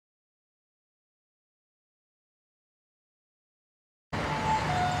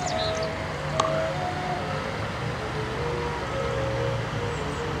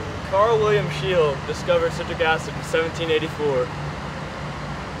Carl William Scheele discovered citric acid in 1784.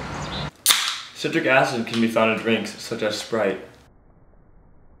 Citric acid can be found in drinks such as Sprite.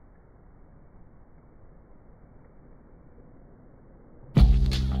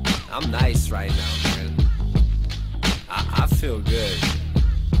 I'm nice right now, man. I feel good.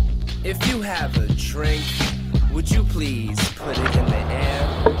 If you have a drink, would you please put it in the air?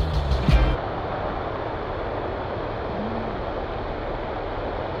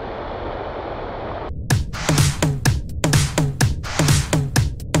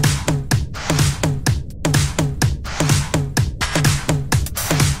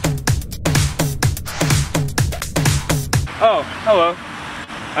 Oh, hello.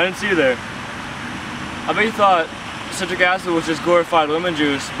 I didn't see you there. I bet you thought citric acid was just glorified lemon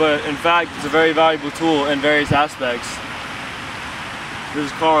juice, but in fact it's a very valuable tool in various aspects. This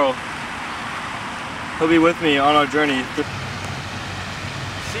is Carl. He'll be with me on our journey.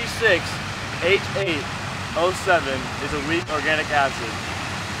 C6H8O7 is a weak organic acid.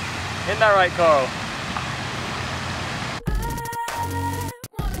 Isn't that right, Carl?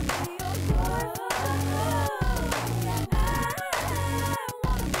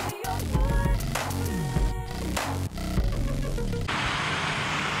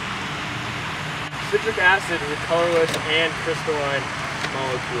 Citric acid is a colorless and crystalline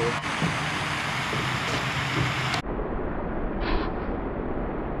molecule.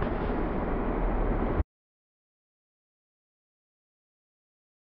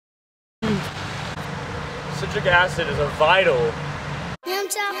 Citric acid is a vital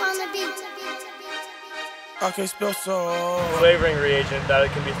flavoring reagent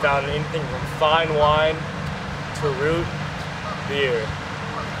that can be found in anything from fine wine to root beer.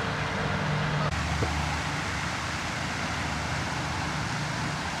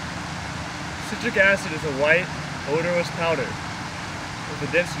 Citric acid is a white, odorless powder with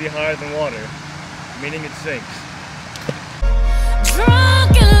a density higher than water, meaning it sinks.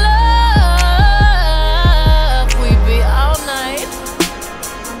 Drunk in love, we be all night.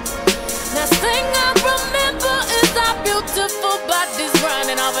 Last thing I remember is our beautiful bodies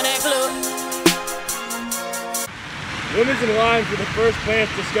running off in that club. Lemons and limes were the first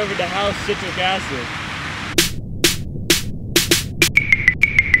plants discovered to house citric acid.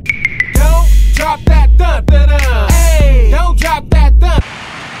 Drop that thump, hey! Don't drop that thump.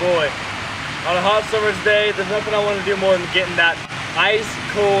 Boy, on a hot summer's day, there's nothing I want to do more than get in that ice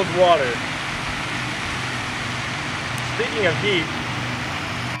cold water. Speaking of heat,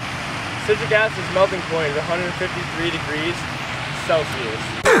 citric acid's melting point is 153 degrees Celsius.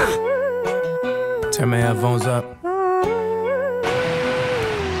 Turn my headphones up.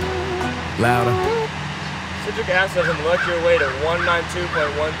 Louder. Citric acid has a molecular weight of 192.12352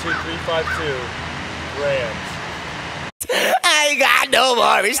 grams. I ain't got no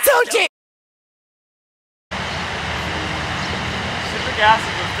more. It's too cheap. Citric acid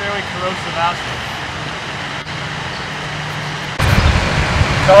is a fairly corrosive acid.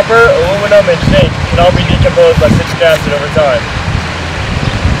 Copper, aluminum, and zinc can all be decomposed by citric acid over time.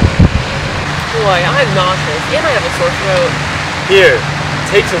 Boy, I'm nauseous and I have a sore throat. Here,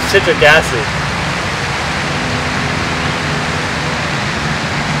 take some citric acid.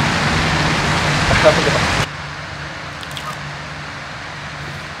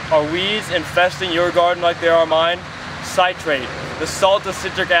 Are weeds infesting your garden like they are mine? Citrate, the salt of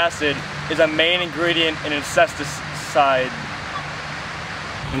citric acid, is a main ingredient in insecticide.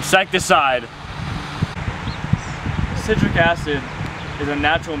 Citric acid is a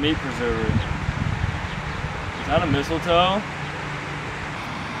natural meat preserver. Is that a mistletoe?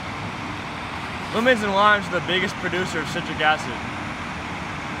 Lemons and limes are the biggest producer of citric acid.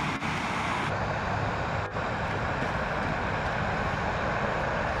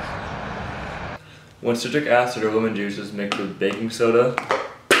 When citric acid or lemon juice is mixed with baking soda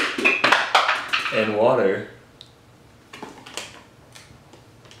and water,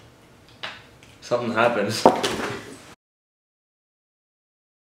 something happens.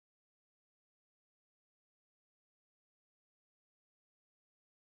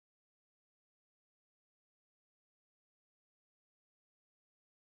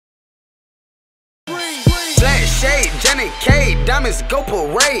 Black shade, Johnny K, diamonds go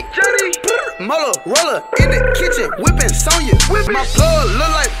parade. Johnny, Muller, roller in the kitchen, whipping Sonya. My plug look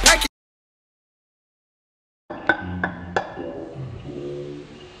like package.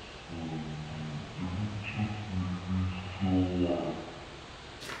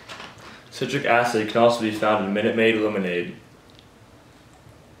 Citric acid can also be found in Minute Maid lemonade.